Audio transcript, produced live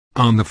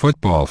On the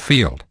football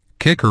field,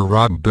 kicker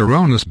Rob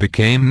Bironas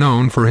became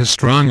known for his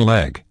strong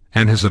leg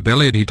and his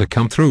ability to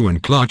come through in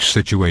clutch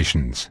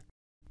situations.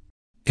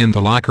 In the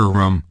locker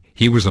room,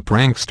 he was a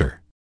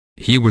prankster.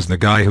 He was the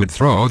guy who'd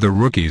throw the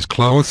rookies'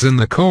 clothes in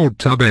the cold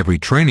tub every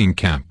training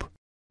camp.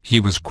 He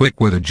was quick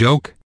with a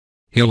joke.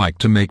 He liked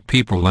to make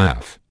people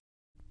laugh.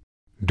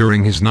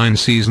 During his 9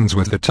 seasons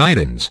with the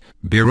Titans,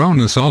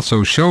 Bironas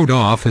also showed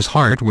off his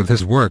heart with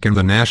his work in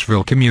the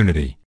Nashville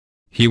community.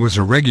 He was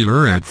a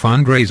regular at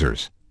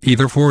fundraisers,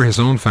 either for his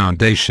own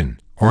foundation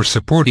or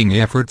supporting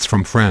efforts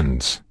from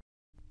friends.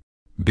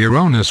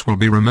 Bironas will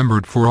be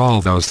remembered for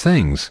all those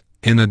things,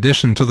 in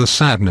addition to the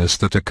sadness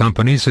that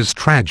accompanies his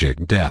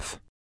tragic death.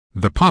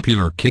 The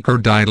popular kicker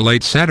died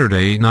late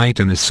Saturday night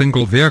in a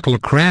single-vehicle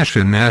crash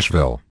in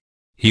Nashville.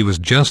 He was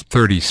just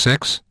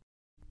 36.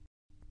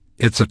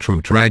 It's a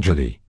true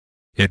tragedy.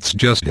 It's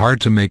just hard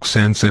to make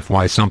sense of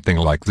why something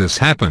like this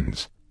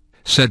happens,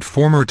 said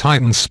former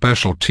Titans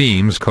special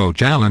teams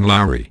coach Alan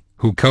Lowry,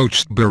 who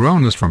coached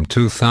Bironas from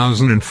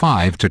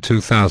 2005 to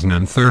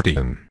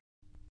 2013.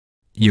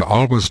 You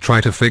always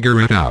try to figure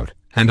it out,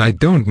 and I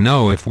don't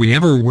know if we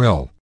ever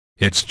will.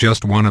 It's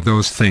just one of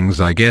those things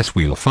I guess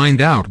we'll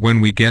find out when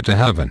we get to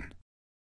heaven.